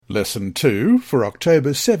Lesson 2 for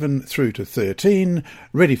October 7 through to 13,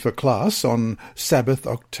 ready for class on Sabbath,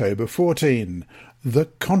 October 14, The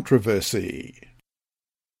Controversy.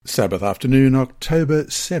 Sabbath afternoon, October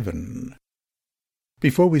 7.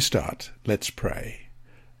 Before we start, let's pray.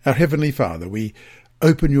 Our Heavenly Father, we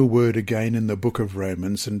open your word again in the book of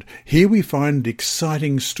Romans, and here we find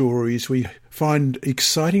exciting stories, we find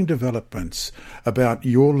exciting developments about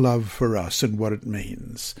your love for us and what it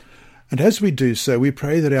means. And as we do so, we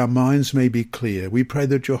pray that our minds may be clear. We pray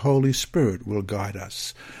that your Holy Spirit will guide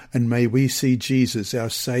us. And may we see Jesus, our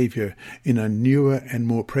Saviour, in a newer and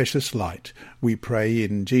more precious light. We pray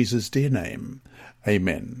in Jesus' dear name.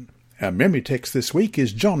 Amen. Our memory text this week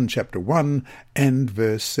is John chapter 1 and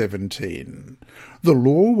verse 17. The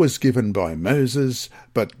law was given by Moses,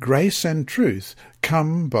 but grace and truth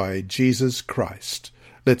come by Jesus Christ.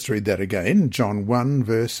 Let's read that again, John 1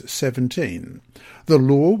 verse 17. The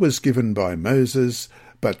law was given by Moses,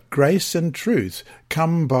 but grace and truth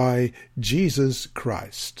come by Jesus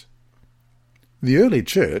Christ. The early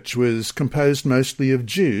church was composed mostly of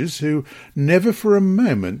Jews who never for a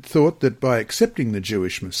moment thought that by accepting the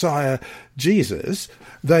Jewish Messiah, Jesus,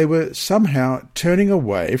 they were somehow turning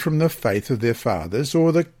away from the faith of their fathers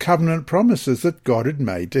or the covenant promises that God had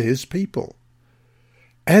made to his people.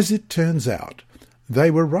 As it turns out, they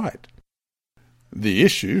were right. The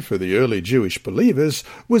issue for the early Jewish believers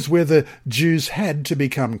was whether Jews had to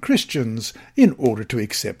become Christians in order to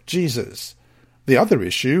accept Jesus. The other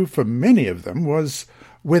issue for many of them was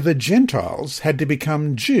whether Gentiles had to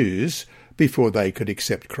become Jews before they could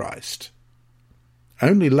accept Christ.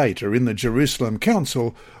 Only later in the Jerusalem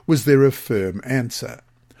Council was there a firm answer.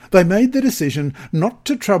 They made the decision not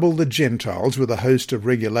to trouble the Gentiles with a host of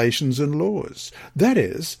regulations and laws. That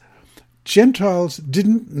is, Gentiles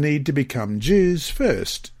didn't need to become Jews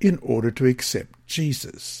first in order to accept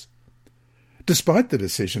Jesus. Despite the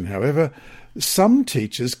decision, however, some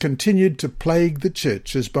teachers continued to plague the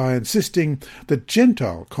churches by insisting that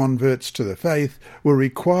Gentile converts to the faith were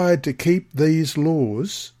required to keep these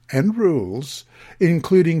laws and rules,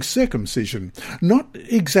 including circumcision, not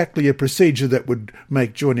exactly a procedure that would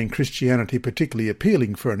make joining Christianity particularly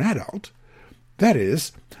appealing for an adult. That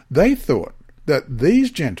is, they thought that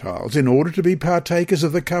these Gentiles, in order to be partakers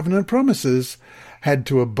of the covenant promises, had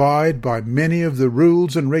to abide by many of the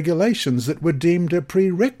rules and regulations that were deemed a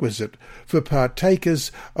prerequisite for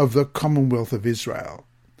partakers of the Commonwealth of Israel.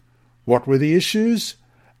 What were the issues,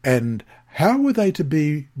 and how were they to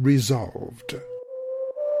be resolved?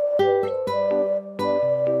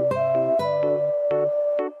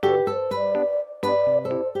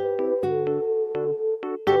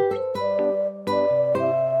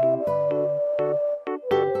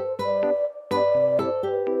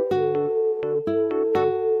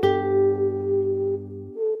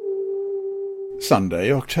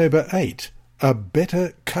 Sunday, October 8. A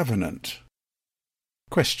Better Covenant.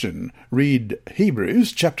 Question. Read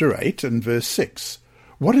Hebrews chapter 8 and verse 6.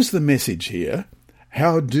 What is the message here?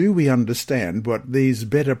 How do we understand what these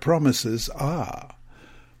better promises are?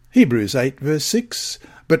 Hebrews 8 verse 6.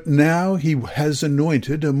 But now he has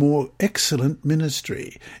anointed a more excellent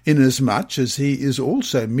ministry, inasmuch as he is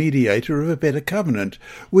also mediator of a better covenant,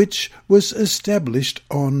 which was established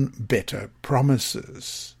on better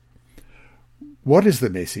promises. What is the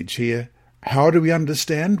message here? How do we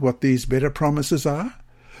understand what these better promises are?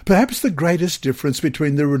 Perhaps the greatest difference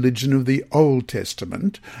between the religion of the Old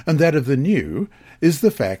Testament and that of the New is the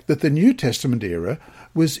fact that the New Testament era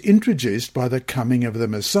was introduced by the coming of the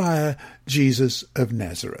Messiah, Jesus of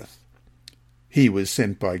Nazareth. He was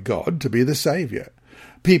sent by God to be the Saviour.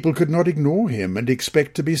 People could not ignore him and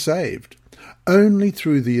expect to be saved. Only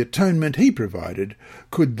through the atonement he provided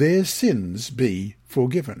could their sins be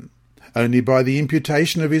forgiven. Only by the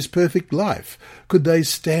imputation of his perfect life could they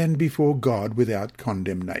stand before God without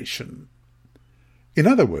condemnation. In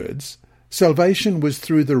other words, salvation was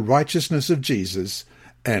through the righteousness of Jesus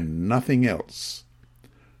and nothing else.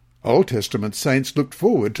 Old Testament saints looked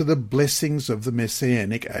forward to the blessings of the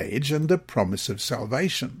Messianic age and the promise of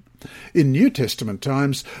salvation. In New Testament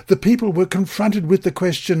times, the people were confronted with the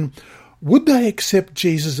question, would they accept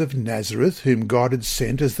Jesus of Nazareth, whom God had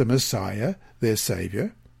sent as the Messiah, their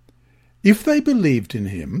Saviour? If they believed in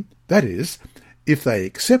him, that is, if they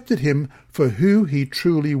accepted him for who he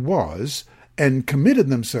truly was and committed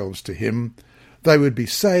themselves to him, they would be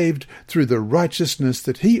saved through the righteousness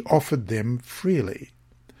that he offered them freely.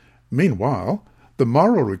 Meanwhile, the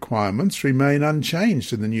moral requirements remain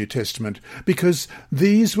unchanged in the New Testament because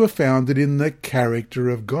these were founded in the character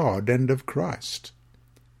of God and of Christ.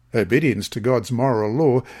 Obedience to God's moral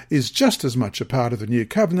law is just as much a part of the New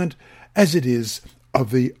Covenant as it is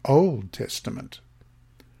of the Old Testament.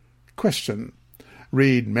 Question.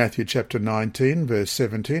 Read Matthew chapter 19, verse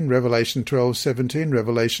 17, Revelation 12:17,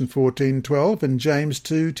 Revelation 14:12, and James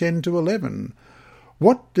 2:10-11.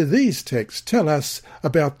 What do these texts tell us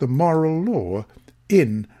about the moral law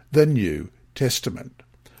in the New Testament?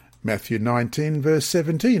 Matthew 19, verse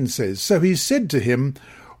 17 says, "So he said to him,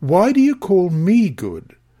 'Why do you call me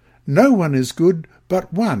good? No one is good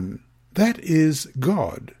but one, that is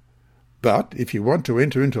God. But if you want to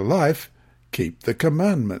enter into life, keep the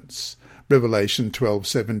commandments.'" Revelation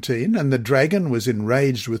 12:17, "And the dragon was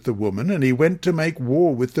enraged with the woman, and he went to make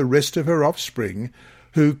war with the rest of her offspring,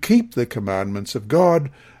 who keep the commandments of God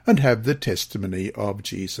and have the testimony of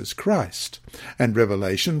Jesus Christ." And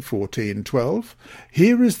Revelation 14:12,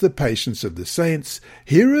 "Here is the patience of the saints,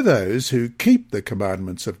 here are those who keep the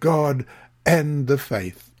commandments of God and the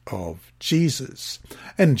faith of Jesus."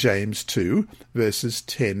 And James 2, verses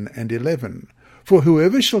 10 and 11, "For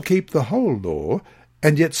whoever shall keep the whole law,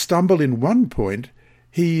 and yet stumble in one point,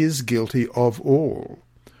 he is guilty of all.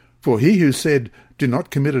 For he who said, 'Do not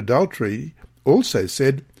commit adultery,' also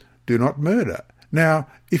said, 'Do not murder.' Now,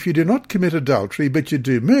 if you do not commit adultery, but you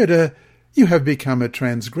do murder, you have become a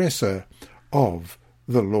transgressor of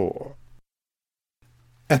the law."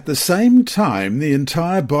 At the same time, the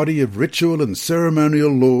entire body of ritual and ceremonial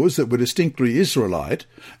laws that were distinctly Israelite,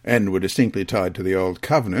 and were distinctly tied to the Old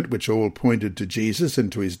Covenant, which all pointed to Jesus and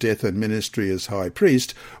to his death and ministry as high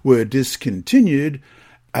priest, were discontinued.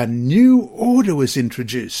 A new order was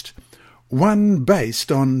introduced, one based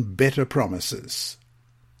on better promises.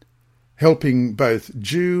 Helping both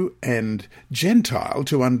Jew and Gentile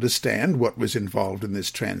to understand what was involved in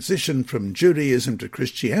this transition from Judaism to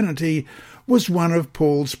Christianity was one of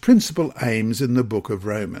Paul's principal aims in the book of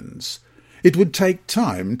Romans. It would take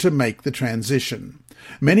time to make the transition.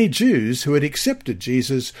 Many Jews who had accepted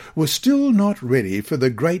Jesus were still not ready for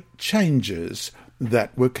the great changes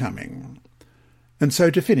that were coming. And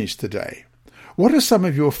so to finish today, what are some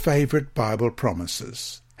of your favourite Bible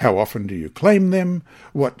promises? How often do you claim them?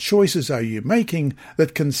 What choices are you making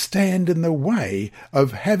that can stand in the way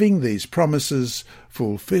of having these promises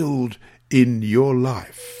fulfilled in your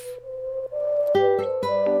life?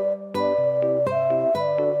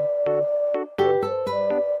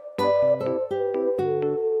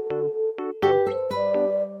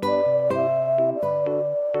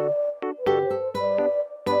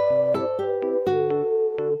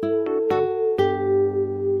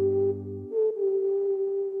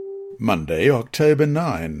 Monday, October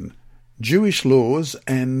 9. Jewish Laws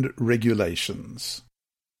and Regulations.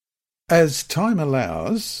 As time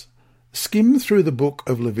allows, skim through the book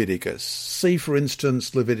of Leviticus. See, for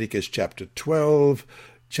instance, Leviticus chapter 12,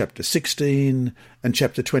 chapter 16, and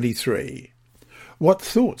chapter 23. What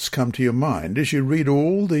thoughts come to your mind as you read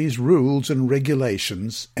all these rules and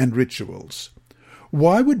regulations and rituals?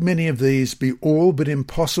 Why would many of these be all but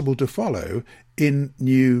impossible to follow in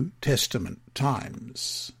New Testament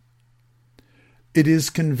times? It is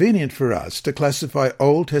convenient for us to classify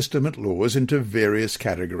Old Testament laws into various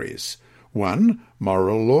categories. 1.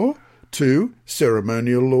 Moral law. 2.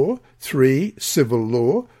 Ceremonial law. 3. Civil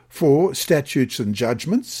law. 4. Statutes and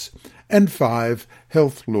judgments. And 5.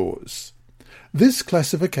 Health laws. This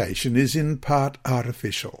classification is in part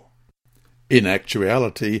artificial. In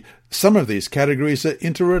actuality, some of these categories are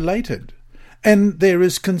interrelated, and there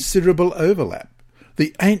is considerable overlap.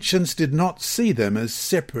 The ancients did not see them as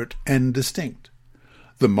separate and distinct.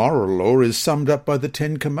 The moral law is summed up by the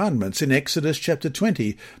 10 Commandments in Exodus chapter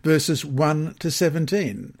 20, verses 1 to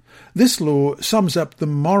 17. This law sums up the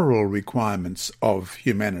moral requirements of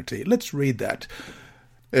humanity. Let's read that.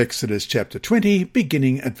 Exodus chapter 20,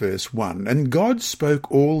 beginning at verse 1. "And God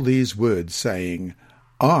spoke all these words, saying,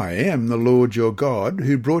 I am the Lord your God,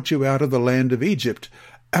 who brought you out of the land of Egypt,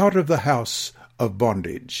 out of the house of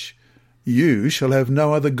bondage. You shall have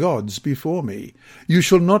no other gods before me. You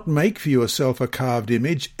shall not make for yourself a carved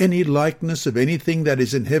image, any likeness of anything that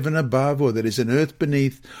is in heaven above, or that is in earth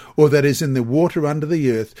beneath, or that is in the water under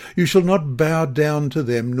the earth. You shall not bow down to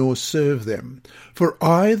them, nor serve them. For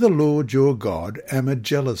I, the Lord your God, am a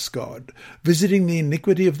jealous God, visiting the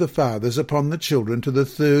iniquity of the fathers upon the children to the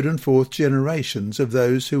 3rd and 4th generations of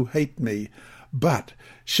those who hate me, but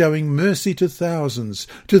showing mercy to thousands,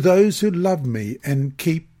 to those who love me and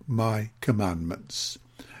keep my commandments.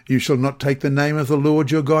 You shall not take the name of the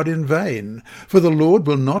Lord your God in vain, for the Lord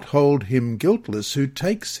will not hold him guiltless who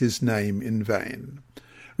takes his name in vain.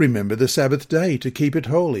 Remember the Sabbath day to keep it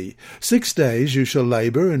holy. 6 days you shall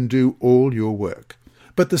labour and do all your work.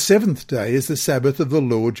 But the 7th day is the Sabbath of the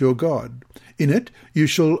Lord your God. In it you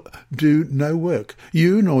shall do no work,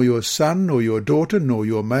 you nor your son, nor your daughter, nor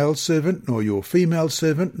your male servant, nor your female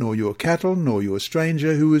servant, nor your cattle, nor your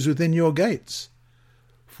stranger who is within your gates.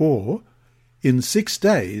 For in 6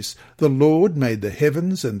 days the Lord made the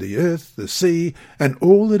heavens and the earth, the sea, and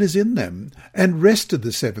all that is in them, and rested the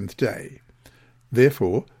 7th day.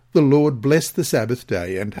 Therefore the Lord blessed the Sabbath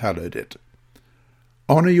day and hallowed it.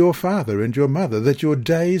 Honour your father and your mother, that your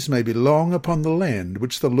days may be long upon the land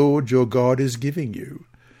which the Lord your God is giving you.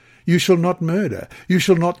 You shall not murder, you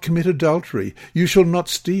shall not commit adultery, you shall not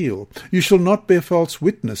steal, you shall not bear false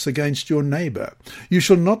witness against your neighbour, you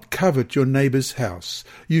shall not covet your neighbour's house,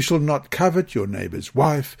 you shall not covet your neighbour's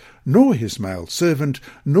wife, nor his male servant,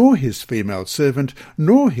 nor his female servant,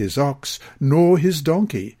 nor his ox, nor his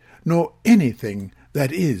donkey, nor anything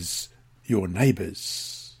that is your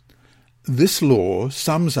neighbour's. This law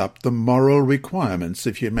sums up the moral requirements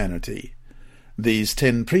of humanity. These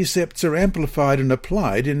 10 precepts are amplified and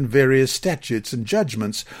applied in various statutes and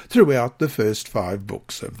judgments throughout the first 5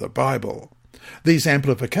 books of the Bible. These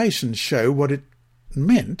amplifications show what it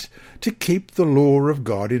meant to keep the law of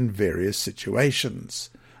God in various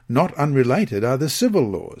situations. Not unrelated are the civil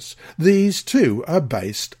laws. These too are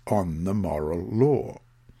based on the moral law.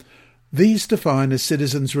 These define a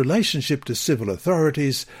citizen's relationship to civil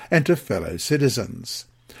authorities and to fellow citizens.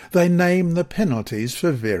 They name the penalties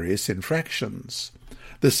for various infractions.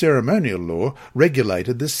 The ceremonial law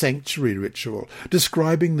regulated the sanctuary ritual,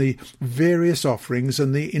 describing the various offerings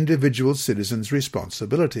and the individual citizen's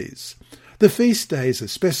responsibilities. The feast days are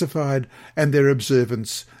specified and their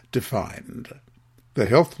observance defined. The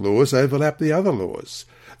health laws overlap the other laws.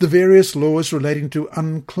 The various laws relating to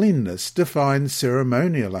uncleanness define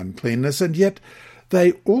ceremonial uncleanness, and yet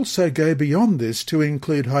they also go beyond this to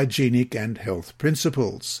include hygienic and health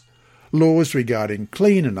principles. Laws regarding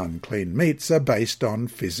clean and unclean meats are based on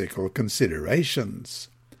physical considerations.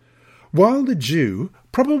 While the Jew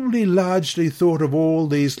probably largely thought of all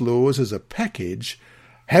these laws as a package,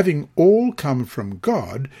 having all come from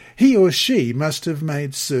God, he or she must have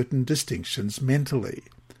made certain distinctions mentally.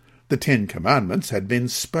 The 10 Commandments had been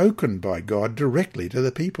spoken by God directly to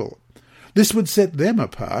the people. This would set them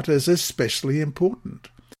apart as especially important.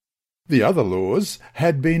 The other laws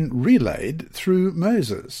had been relayed through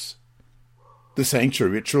Moses. The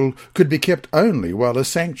sanctuary ritual could be kept only while a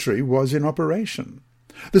sanctuary was in operation.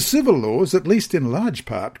 The civil laws, at least in large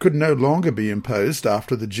part, could no longer be imposed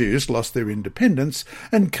after the Jews lost their independence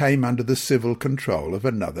and came under the civil control of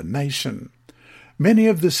another nation. Many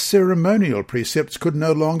of the ceremonial precepts could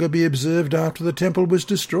no longer be observed after the temple was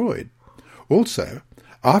destroyed. Also,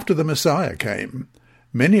 after the Messiah came,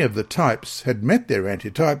 many of the types had met their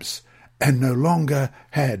antitypes and no longer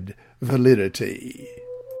had validity.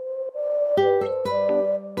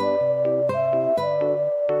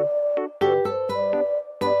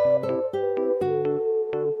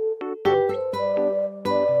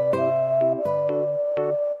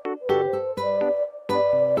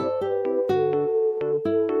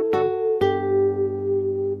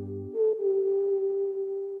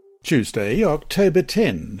 Tuesday, October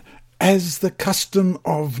 10, as the custom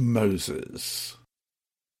of Moses.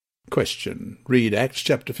 Question. Read Acts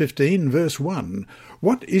chapter 15, verse 1.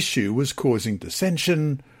 What issue was causing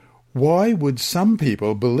dissension? Why would some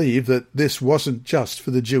people believe that this wasn't just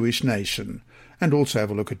for the Jewish nation? And also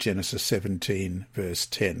have a look at Genesis 17, verse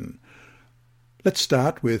 10. Let's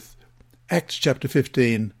start with Acts chapter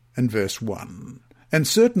 15 and verse 1. And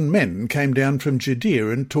certain men came down from Judea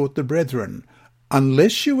and taught the brethren,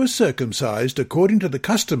 unless you are circumcised according to the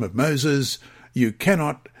custom of Moses, you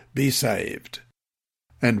cannot be saved.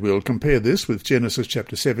 And we'll compare this with Genesis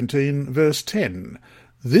chapter 17, verse 10.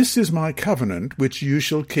 This is my covenant which you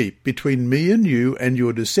shall keep between me and you and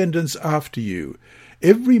your descendants after you.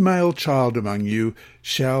 Every male child among you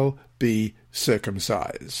shall be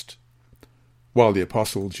circumcised. While the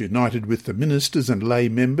apostles united with the ministers and lay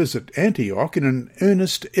members at Antioch in an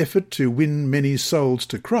earnest effort to win many souls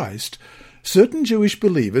to Christ, certain Jewish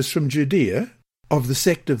believers from Judea, of the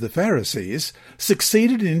sect of the Pharisees,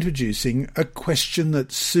 succeeded in introducing a question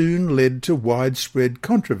that soon led to widespread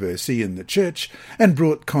controversy in the church and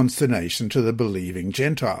brought consternation to the believing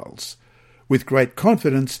Gentiles. With great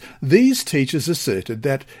confidence, these teachers asserted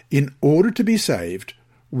that in order to be saved,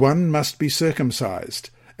 one must be circumcised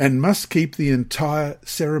and must keep the entire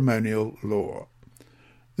ceremonial law.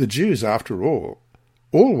 The Jews, after all,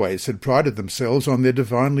 always had prided themselves on their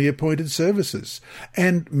divinely appointed services,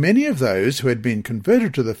 and many of those who had been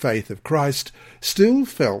converted to the faith of Christ still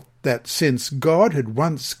felt that since God had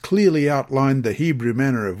once clearly outlined the Hebrew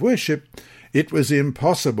manner of worship, It was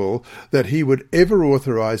impossible that he would ever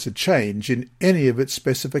authorize a change in any of its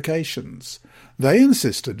specifications. They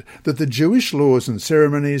insisted that the Jewish laws and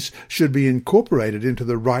ceremonies should be incorporated into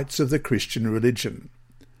the rites of the Christian religion.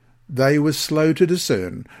 They were slow to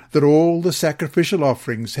discern that all the sacrificial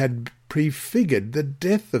offerings had prefigured the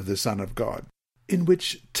death of the Son of God, in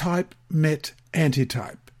which type met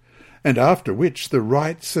antitype, and after which the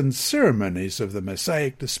rites and ceremonies of the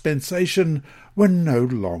Messianic dispensation were no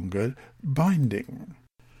longer binding.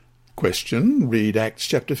 Question. Read Acts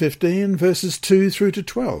chapter 15, verses 2 through to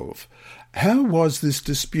 12. How was this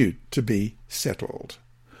dispute to be settled?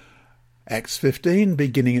 Acts 15,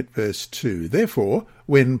 beginning at verse 2. Therefore,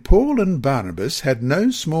 when Paul and Barnabas had no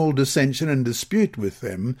small dissension and dispute with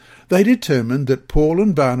them, they determined that Paul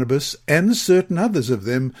and Barnabas and certain others of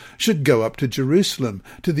them should go up to Jerusalem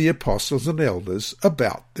to the apostles and elders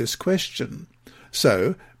about this question.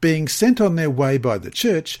 So, being sent on their way by the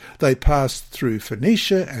church, they passed through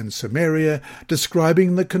Phoenicia and Samaria,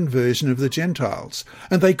 describing the conversion of the Gentiles,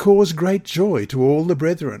 and they caused great joy to all the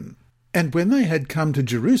brethren. And when they had come to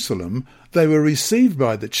Jerusalem, they were received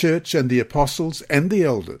by the church and the apostles and the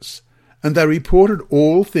elders, and they reported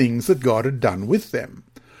all things that God had done with them.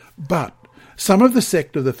 But some of the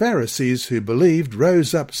sect of the Pharisees who believed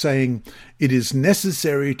rose up, saying, "It is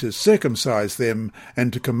necessary to circumcise them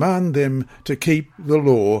and to command them to keep the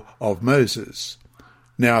law of Moses."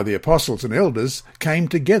 Now the apostles and elders came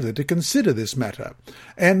together to consider this matter,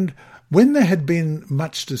 and when there had been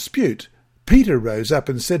much dispute, Peter rose up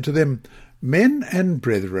and said to them, "Men and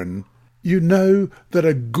brethren, you know that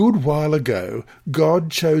a good while ago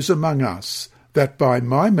God chose among us, that by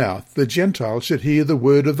my mouth the Gentiles should hear the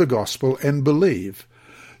word of the gospel and believe.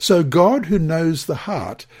 So God, who knows the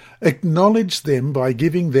heart, acknowledged them by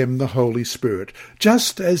giving them the Holy Spirit,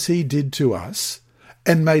 just as he did to us,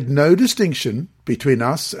 and made no distinction between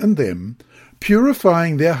us and them,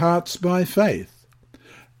 purifying their hearts by faith.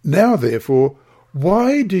 Now, therefore,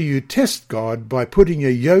 why do you test God by putting a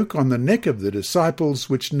yoke on the neck of the disciples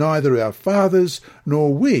which neither our fathers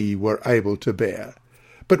nor we were able to bear?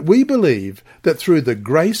 But we believe that through the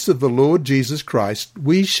grace of the Lord Jesus Christ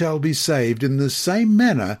we shall be saved in the same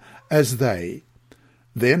manner as they."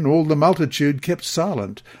 Then all the multitude kept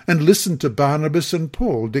silent and listened to Barnabas and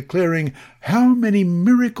Paul, declaring how many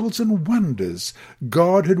miracles and wonders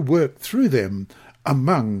God had worked through them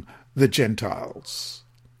among the Gentiles.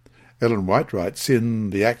 Ellen White writes in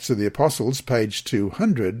the Acts of the Apostles, page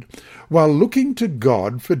 200, "While looking to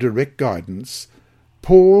God for direct guidance,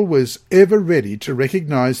 Paul was ever ready to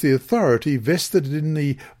recognize the authority vested in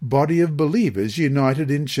the body of believers united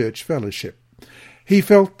in church fellowship. He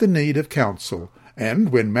felt the need of counsel, and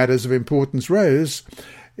when matters of importance rose,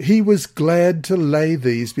 he was glad to lay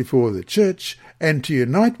these before the church and to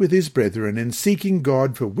unite with his brethren in seeking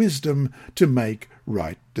God for wisdom to make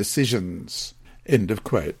right decisions." End of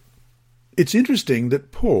quote. It's interesting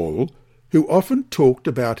that Paul, who often talked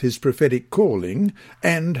about his prophetic calling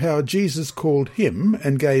and how Jesus called him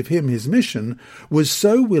and gave him his mission, was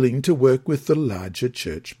so willing to work with the larger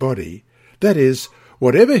church body. That is,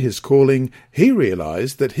 whatever his calling, he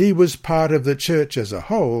realized that he was part of the church as a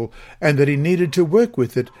whole and that he needed to work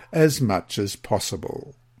with it as much as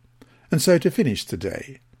possible. And so to finish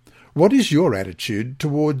today, what is your attitude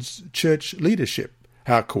towards church leadership?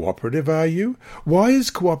 How cooperative are you? Why is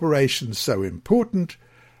cooperation so important?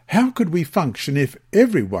 How could we function if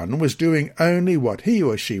everyone was doing only what he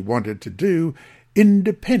or she wanted to do,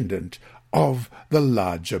 independent of the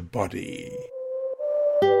larger body?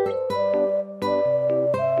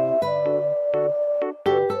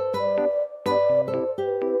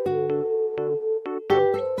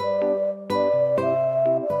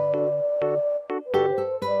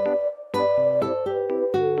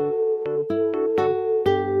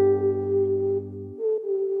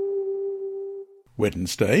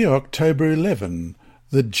 Wednesday, October 11.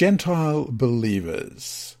 The Gentile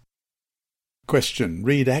Believers. Question.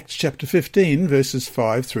 Read Acts chapter 15, verses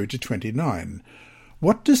 5 through to 29.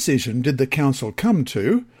 What decision did the council come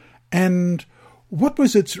to, and what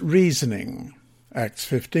was its reasoning? Acts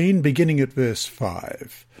 15, beginning at verse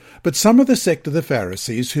 5. But some of the sect of the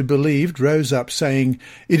Pharisees who believed rose up, saying,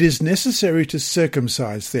 "It is necessary to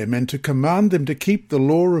circumcise them and to command them to keep the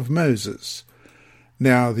law of Moses."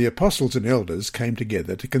 Now the apostles and elders came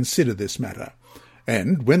together to consider this matter.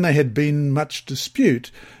 And when they had been much dispute,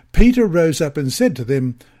 Peter rose up and said to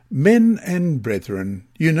them, "Men and brethren,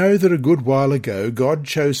 you know that a good while ago God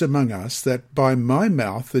chose among us that by my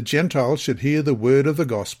mouth the Gentiles should hear the word of the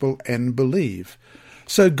gospel and believe.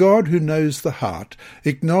 So God, who knows the heart,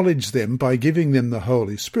 acknowledged them by giving them the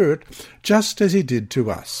Holy Spirit, just as he did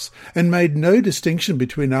to us, and made no distinction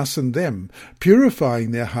between us and them,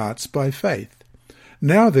 purifying their hearts by faith.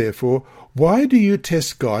 Now, therefore, why do you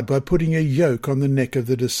test God by putting a yoke on the neck of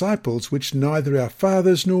the disciples, which neither our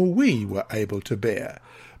fathers nor we were able to bear?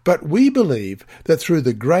 But we believe that through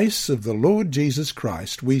the grace of the Lord Jesus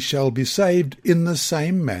Christ we shall be saved in the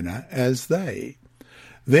same manner as they.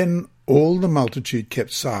 Then all the multitude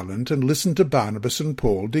kept silent and listened to Barnabas and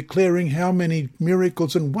Paul, declaring how many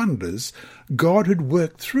miracles and wonders God had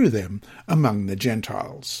worked through them among the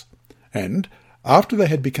Gentiles. And, after they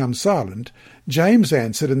had become silent, James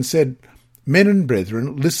answered and said, Men and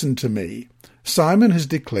brethren, listen to me. Simon has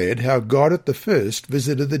declared how God at the first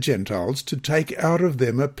visited the Gentiles to take out of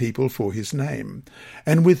them a people for his name.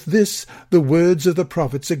 And with this the words of the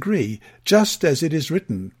prophets agree, just as it is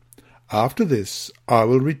written, After this I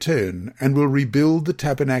will return, and will rebuild the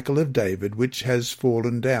tabernacle of David, which has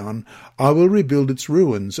fallen down. I will rebuild its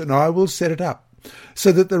ruins, and I will set it up,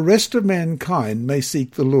 so that the rest of mankind may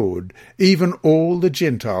seek the Lord, even all the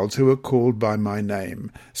Gentiles who are called by my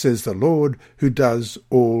name, says the Lord, who does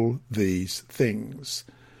all these things.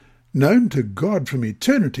 Known to God from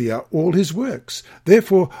eternity are all his works.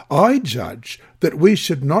 Therefore I judge that we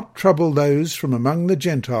should not trouble those from among the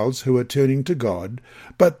Gentiles who are turning to God,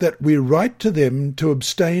 but that we write to them to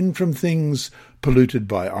abstain from things polluted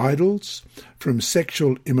by idols, from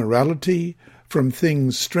sexual immorality, from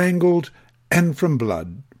things strangled, and from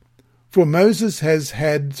blood. For Moses has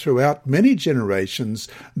had throughout many generations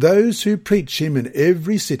those who preach him in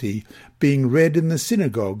every city, being read in the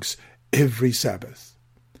synagogues every Sabbath.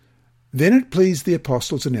 Then it pleased the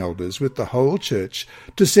apostles and elders with the whole church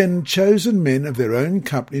to send chosen men of their own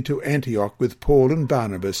company to Antioch with Paul and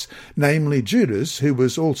Barnabas, namely Judas, who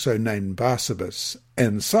was also named Barsabas,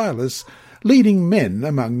 and Silas, leading men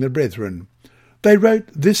among the brethren. They wrote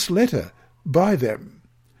this letter by them.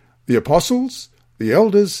 The apostles, the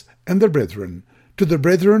elders, and the brethren, to the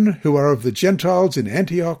brethren who are of the Gentiles in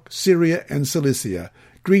Antioch, Syria, and Cilicia,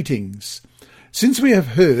 greetings. Since we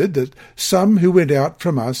have heard that some who went out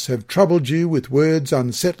from us have troubled you with words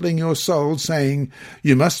unsettling your souls, saying,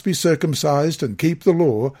 You must be circumcised and keep the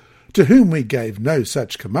law, to whom we gave no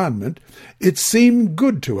such commandment, it seemed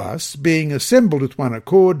good to us, being assembled with one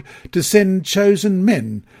accord, to send chosen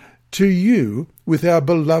men to you with our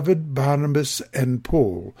beloved Barnabas and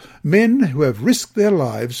Paul, men who have risked their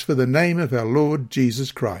lives for the name of our Lord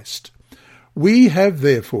Jesus Christ. We have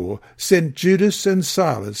therefore sent Judas and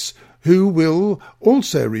Silas, who will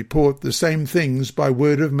also report the same things by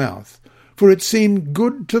word of mouth, for it seemed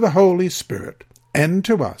good to the Holy Spirit and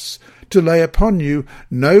to us to lay upon you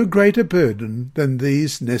no greater burden than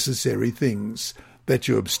these necessary things, that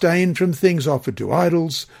you abstain from things offered to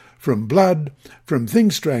idols, from blood, from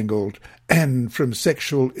things strangled, and from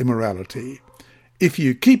sexual immorality. If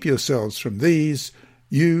you keep yourselves from these,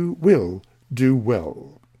 you will do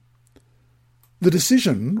well. The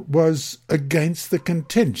decision was against the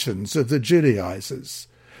contentions of the Judaizers.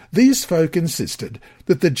 These folk insisted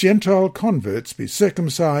that the Gentile converts be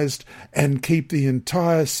circumcised and keep the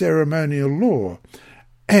entire ceremonial law,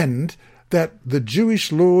 and that the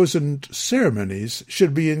Jewish laws and ceremonies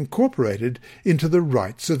should be incorporated into the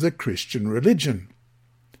rites of the Christian religion.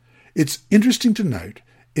 It's interesting to note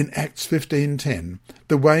in Acts 15:10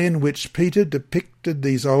 the way in which Peter depicted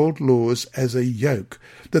these old laws as a yoke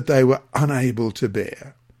that they were unable to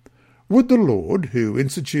bear. Would the Lord, who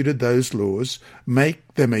instituted those laws,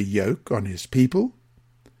 make them a yoke on his people?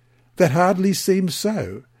 That hardly seems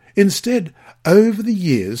so. Instead, over the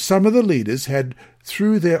years, some of the leaders had,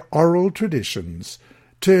 through their oral traditions,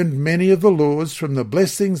 turned many of the laws from the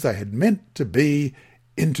blessings they had meant to be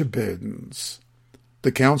into burdens.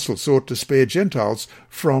 The council sought to spare Gentiles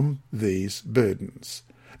from these burdens.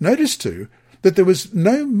 Notice, too, that there was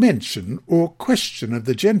no mention or question of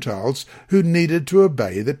the Gentiles who needed to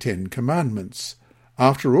obey the 10 Commandments.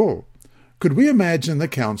 After all, could we imagine the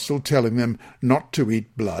council telling them not to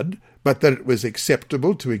eat blood, but that it was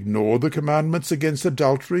acceptable to ignore the commandments against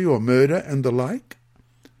adultery or murder and the like?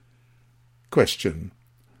 Question: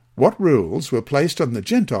 what rules were placed on the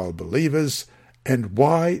Gentile believers, and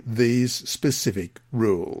why these specific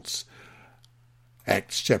rules?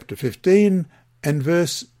 Acts chapter 15 and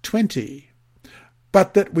verse 20.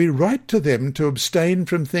 But that we write to them to abstain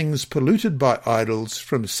from things polluted by idols,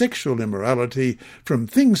 from sexual immorality, from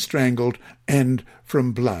things strangled, and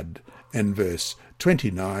from blood. And verse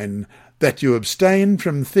 29, that you abstain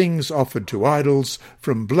from things offered to idols,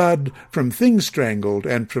 from blood, from things strangled,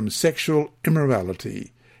 and from sexual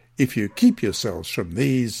immorality. If you keep yourselves from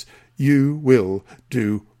these, you will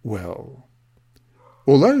do well.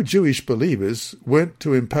 Although Jewish believers weren't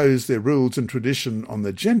to impose their rules and tradition on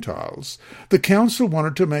the Gentiles, the council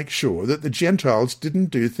wanted to make sure that the Gentiles didn't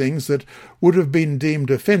do things that would have been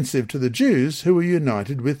deemed offensive to the Jews who were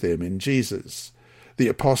united with them in Jesus. The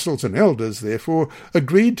apostles and elders, therefore,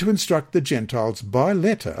 agreed to instruct the Gentiles by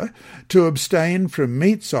letter to abstain from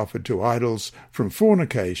meats offered to idols, from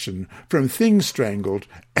fornication, from things strangled,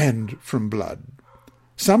 and from blood.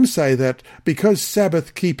 Some say that because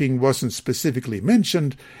Sabbath keeping wasn't specifically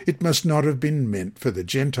mentioned, it must not have been meant for the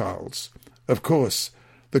Gentiles. Of course,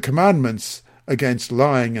 the commandments against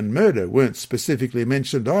lying and murder weren't specifically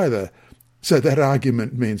mentioned either, so that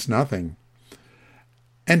argument means nothing.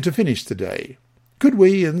 And to finish the day, could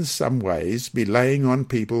we in some ways be laying on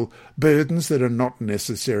people burdens that are not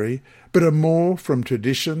necessary, but are more from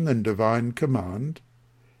tradition than divine command?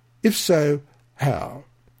 If so, how?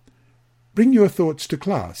 Bring your thoughts to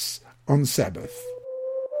class on Sabbath.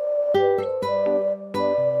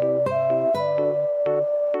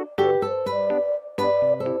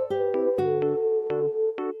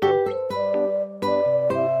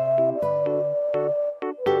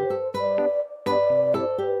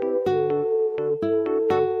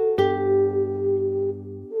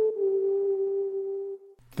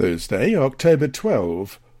 Thursday, October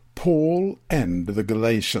 12, Paul and the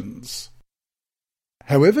Galatians.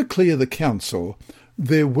 However clear the counsel,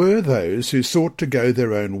 there were those who sought to go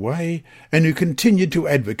their own way and who continued to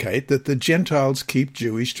advocate that the Gentiles keep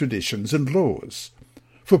Jewish traditions and laws.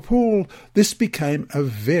 For Paul, this became a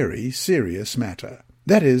very serious matter.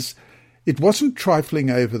 That is, it wasn't trifling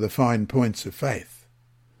over the fine points of faith.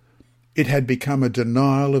 It had become a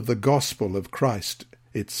denial of the gospel of Christ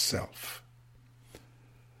itself.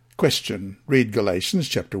 Question. Read Galatians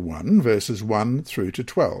chapter 1, verses 1 through to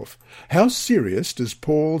 12. How serious does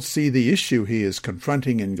Paul see the issue he is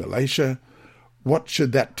confronting in Galatia? What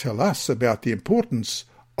should that tell us about the importance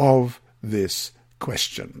of this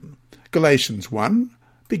question? Galatians 1,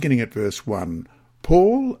 beginning at verse 1.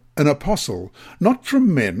 Paul, an apostle, not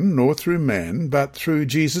from men nor through man, but through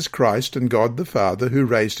Jesus Christ and God the Father, who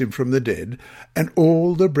raised him from the dead, and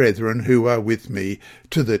all the brethren who are with me,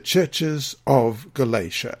 to the churches of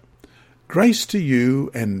Galatia. Grace to you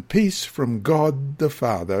and peace from God the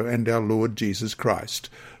Father and our Lord Jesus Christ,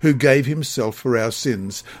 who gave himself for our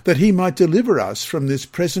sins, that he might deliver us from this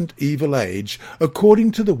present evil age,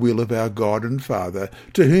 according to the will of our God and Father,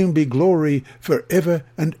 to whom be glory for ever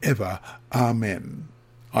and ever. Amen.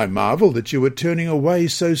 I marvel that you are turning away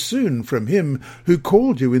so soon from him who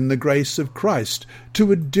called you in the grace of Christ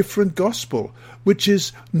to a different gospel, which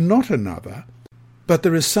is not another. But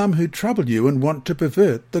there are some who trouble you and want to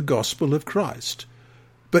pervert the gospel of Christ.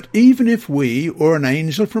 But even if we or an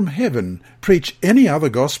angel from heaven preach any other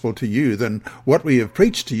gospel to you than what we have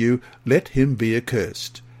preached to you, let him be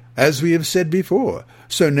accursed. As we have said before,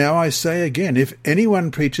 so now I say again, if anyone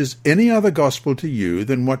preaches any other gospel to you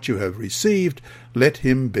than what you have received, let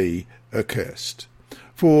him be accursed.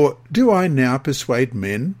 For do I now persuade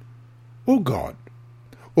men or God?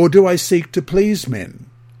 Or do I seek to please men?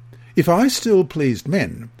 If I still pleased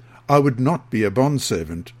men, I would not be a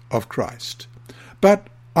bondservant of Christ. But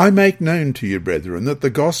I make known to you, brethren, that the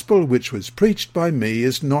gospel which was preached by me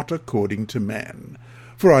is not according to man.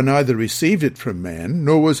 For I neither received it from man,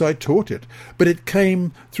 nor was I taught it, but it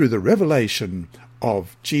came through the revelation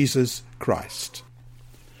of Jesus Christ.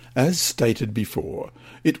 As stated before,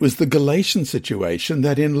 it was the Galatian situation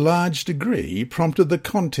that in large degree prompted the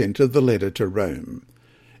content of the letter to Rome.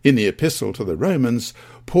 In the epistle to the Romans,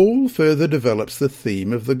 Paul further develops the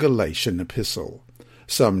theme of the Galatian epistle.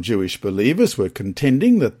 Some Jewish believers were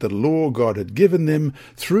contending that the law God had given them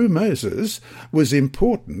through Moses was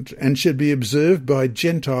important and should be observed by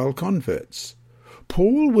Gentile converts.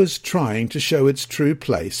 Paul was trying to show its true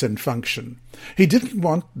place and function. He didn't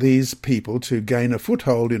want these people to gain a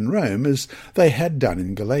foothold in Rome as they had done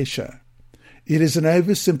in Galatia. It is an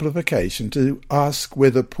oversimplification to ask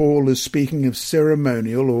whether Paul is speaking of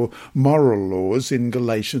ceremonial or moral laws in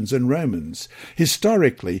Galatians and Romans.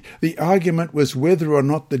 Historically, the argument was whether or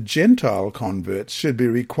not the Gentile converts should be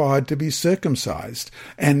required to be circumcised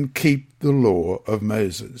and keep the law of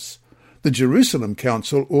Moses. The Jerusalem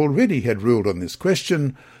Council already had ruled on this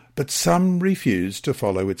question, but some refused to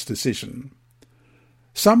follow its decision.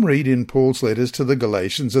 Some read in Paul's letters to the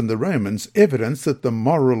Galatians and the Romans evidence that the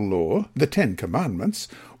moral law, the 10 Commandments,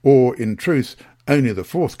 or in truth only the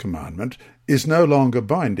 4th commandment, is no longer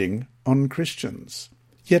binding on Christians.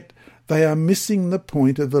 Yet they are missing the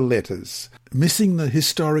point of the letters, missing the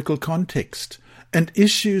historical context and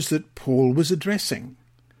issues that Paul was addressing.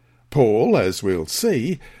 Paul, as we'll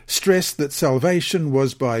see, stressed that salvation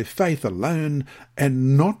was by faith alone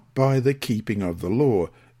and not by the keeping of the law,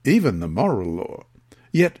 even the moral law.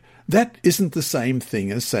 Yet that isn't the same thing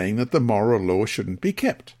as saying that the moral law shouldn't be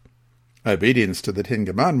kept. Obedience to the Ten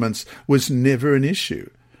Commandments was never an issue.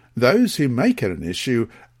 Those who make it an issue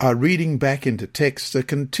are reading back into texts a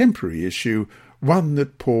contemporary issue, one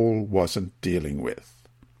that Paul wasn't dealing with.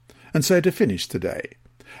 And so to finish today,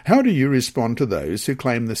 how do you respond to those who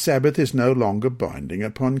claim the Sabbath is no longer binding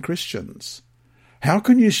upon Christians? How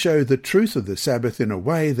can you show the truth of the Sabbath in a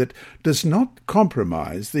way that does not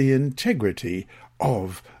compromise the integrity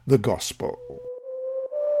of the gospel?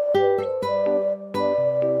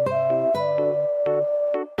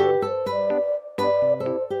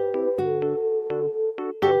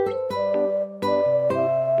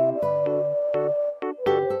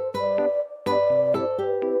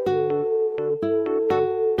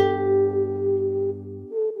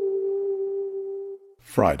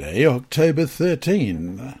 Friday, October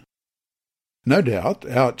 13. No doubt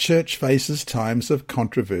our church faces times of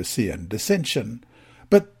controversy and dissension,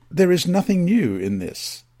 but there is nothing new in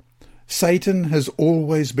this. Satan has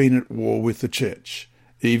always been at war with the church.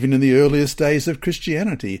 Even in the earliest days of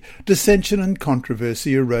Christianity, dissension and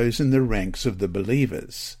controversy arose in the ranks of the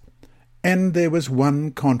believers. And there was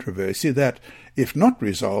one controversy that, if not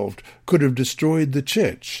resolved, could have destroyed the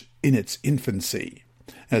church in its infancy.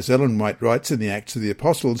 As Ellen White writes in the Acts of the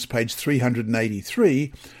Apostles, page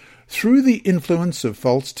 383, through the influence of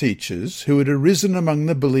false teachers who had arisen among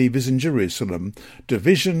the believers in Jerusalem,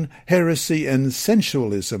 division, heresy, and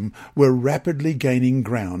sensualism were rapidly gaining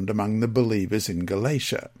ground among the believers in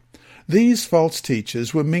Galatia. These false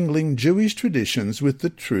teachers were mingling Jewish traditions with the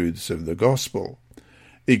truths of the gospel.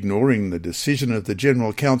 Ignoring the decision of the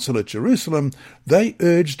General Council at Jerusalem, they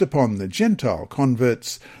urged upon the Gentile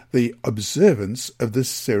converts the observance of the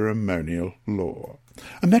ceremonial law.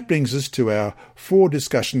 And that brings us to our 4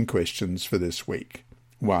 discussion questions for this week.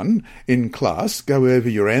 1. In class, go over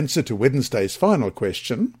your answer to Wednesday's final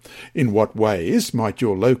question. In what ways might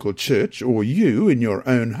your local church, or you in your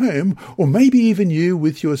own home, or maybe even you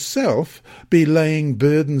with yourself, be laying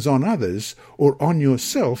burdens on others or on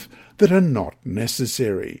yourself that are not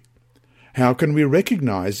necessary? How can we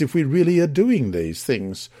recognize if we really are doing these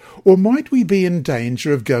things? Or might we be in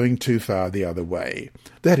danger of going too far the other way?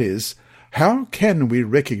 That is, how can we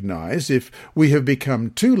recognize if we have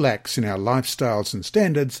become too lax in our lifestyles and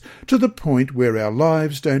standards to the point where our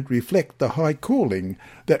lives don't reflect the high calling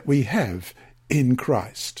that we have in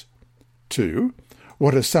Christ? 2.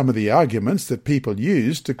 What are some of the arguments that people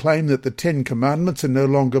use to claim that the 10 Commandments are no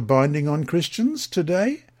longer binding on Christians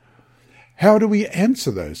today? How do we answer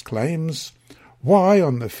those claims? Why,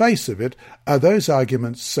 on the face of it, are those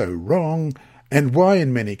arguments so wrong? And why,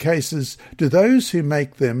 in many cases, do those who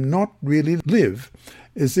make them not really live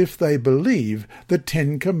as if they believe the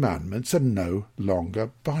 10 Commandments are no longer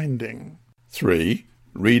binding? 3.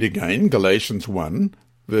 Read again Galatians 1,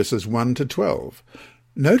 verses 1 to 12.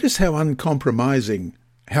 Notice how uncompromising,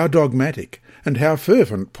 how dogmatic, and how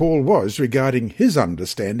fervent Paul was regarding his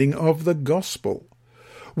understanding of the gospel.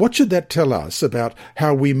 What should that tell us about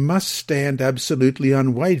how we must stand absolutely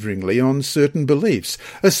unwaveringly on certain beliefs,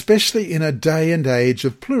 especially in a day and age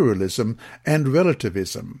of pluralism and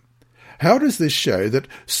relativism? How does this show that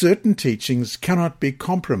certain teachings cannot be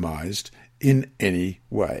compromised in any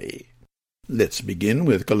way? Let's begin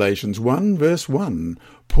with Galatians 1, verse 1.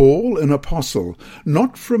 Paul, an apostle,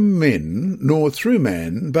 not from men, nor through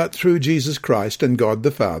man, but through Jesus Christ and God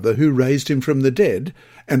the Father, who raised him from the dead,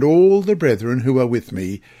 and all the brethren who are with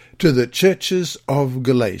me, to the churches of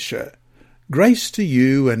Galatia. Grace to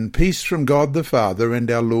you and peace from God the Father and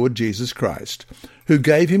our Lord Jesus Christ, who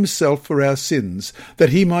gave himself for our sins, that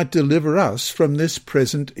he might deliver us from this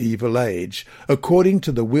present evil age, according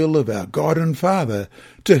to the will of our God and Father,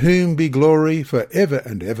 to whom be glory for ever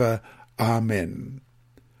and ever. Amen.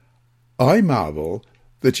 I marvel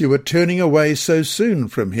that you are turning away so soon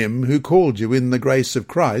from him who called you in the grace of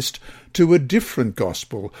Christ to a different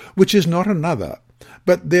gospel, which is not another.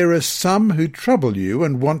 But there are some who trouble you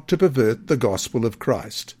and want to pervert the gospel of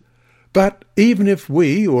Christ. But even if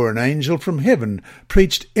we or an angel from heaven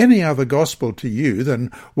preached any other gospel to you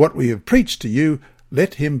than what we have preached to you,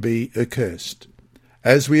 let him be accursed.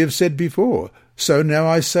 As we have said before, so now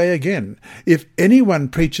I say again, if anyone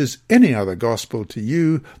preaches any other gospel to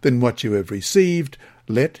you than what you have received,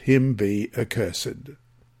 let him be accursed.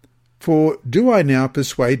 For do I now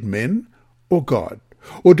persuade men or God?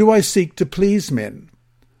 Or do I seek to please men?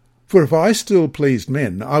 For if I still pleased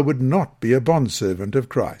men, I would not be a bondservant of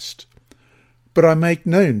Christ. But I make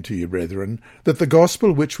known to you, brethren, that the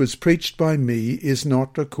gospel which was preached by me is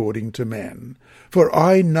not according to man. For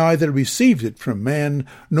I neither received it from man,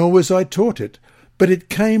 nor was I taught it, but it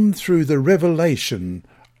came through the revelation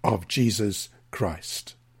of Jesus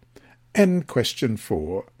Christ. And question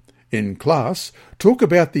 4. In class, talk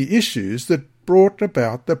about the issues that brought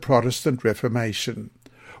about the Protestant Reformation.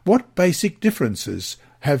 What basic differences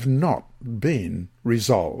have not been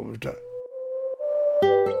resolved?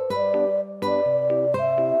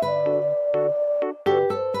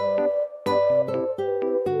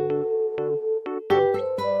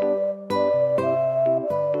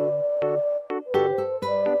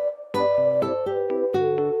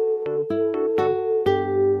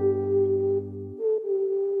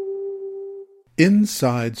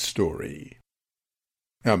 Inside Story.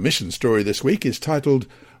 Our mission story this week is titled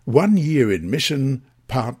 1 Year in Mission,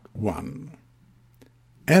 Part 1.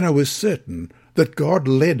 Anna was certain that God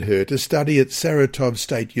led her to study at Saratov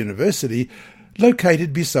State University,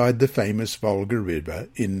 located beside the famous Volga River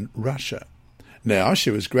in Russia. Now she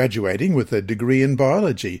was graduating with a degree in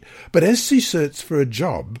biology, but as she searched for a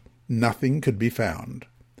job, nothing could be found.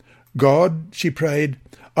 God, she prayed,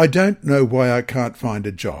 I don't know why I can't find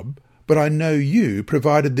a job, but I know you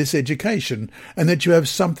provided this education and that you have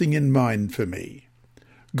something in mind for me.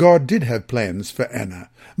 God did have plans for Anna,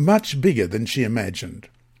 much bigger than she imagined.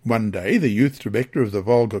 One day, the youth director of the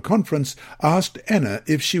Volga Conference asked Anna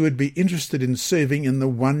if she would be interested in serving in the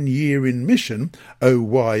 1 Year in Mission,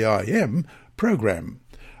 OYIM, program,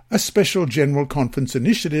 a special general conference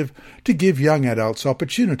initiative to give young adults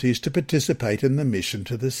opportunities to participate in the Mission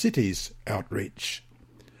to the Cities outreach.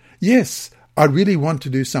 Yes, I really want to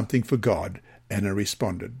do something for God, Anna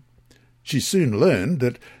responded. She soon learned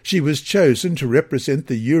that she was chosen to represent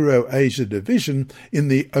the Euro-Asia division in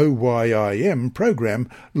the OYIM program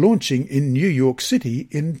launching in New York City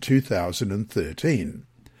in 2013.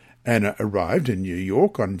 Anna arrived in New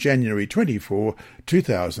York on January 24,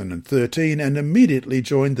 2013 and immediately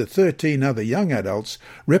joined the 13 other young adults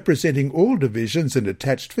representing all divisions and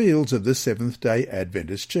attached fields of the Seventh-day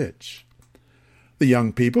Adventist Church. The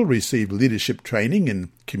young people received leadership training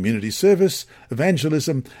in community service,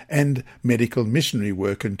 evangelism, and medical missionary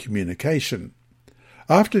work and communication.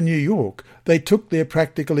 After New York, they took their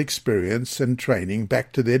practical experience and training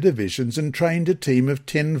back to their divisions and trained a team of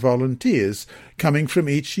 10 volunteers coming from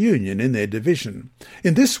each union in their division.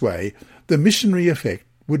 In this way, the missionary effect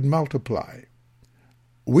would multiply.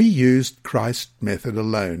 We used Christ's method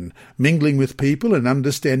alone, mingling with people and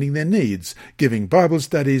understanding their needs, giving Bible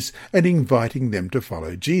studies and inviting them to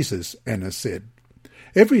follow Jesus, Anna said.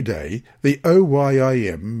 Every day, the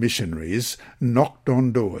OYIM missionaries knocked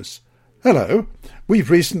on doors. Hello,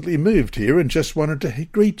 we've recently moved here and just wanted to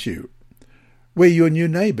greet you. We're your new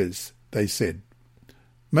neighbours, they said.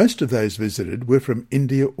 Most of those visited were from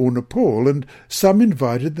India or Nepal, and some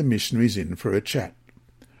invited the missionaries in for a chat.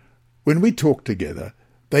 When we talked together,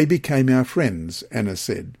 they became our friends, Anna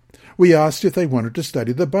said. We asked if they wanted to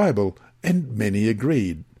study the Bible, and many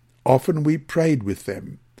agreed. Often we prayed with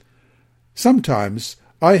them. Sometimes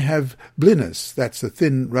I have blinis, that's a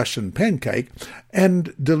thin Russian pancake,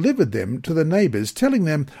 and delivered them to the neighbours, telling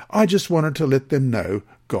them I just wanted to let them know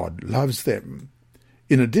God loves them.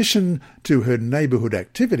 In addition to her neighbourhood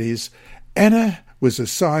activities, Anna was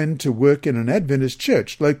assigned to work in an Adventist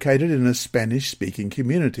church located in a Spanish-speaking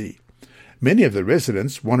community. Many of the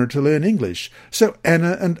residents wanted to learn English, so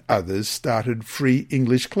Anna and others started free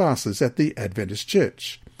English classes at the Adventist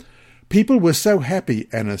church. People were so happy,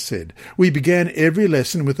 Anna said. We began every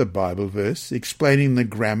lesson with a Bible verse, explaining the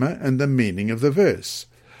grammar and the meaning of the verse.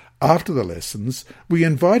 After the lessons, we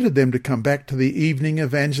invited them to come back to the evening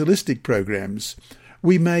evangelistic programs.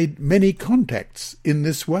 We made many contacts in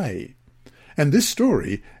this way. And this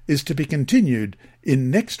story is to be continued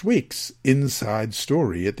in next week's Inside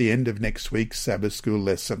Story at the end of next week's Sabbath School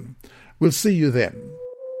lesson. We'll see you then.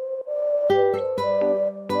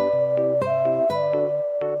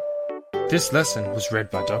 This lesson was read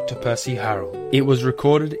by Dr. Percy Harrell. It was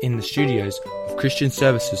recorded in the studios of Christian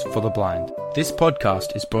Services for the Blind. This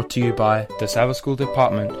podcast is brought to you by the Sabbath School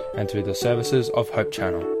Department and through the services of Hope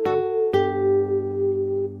Channel.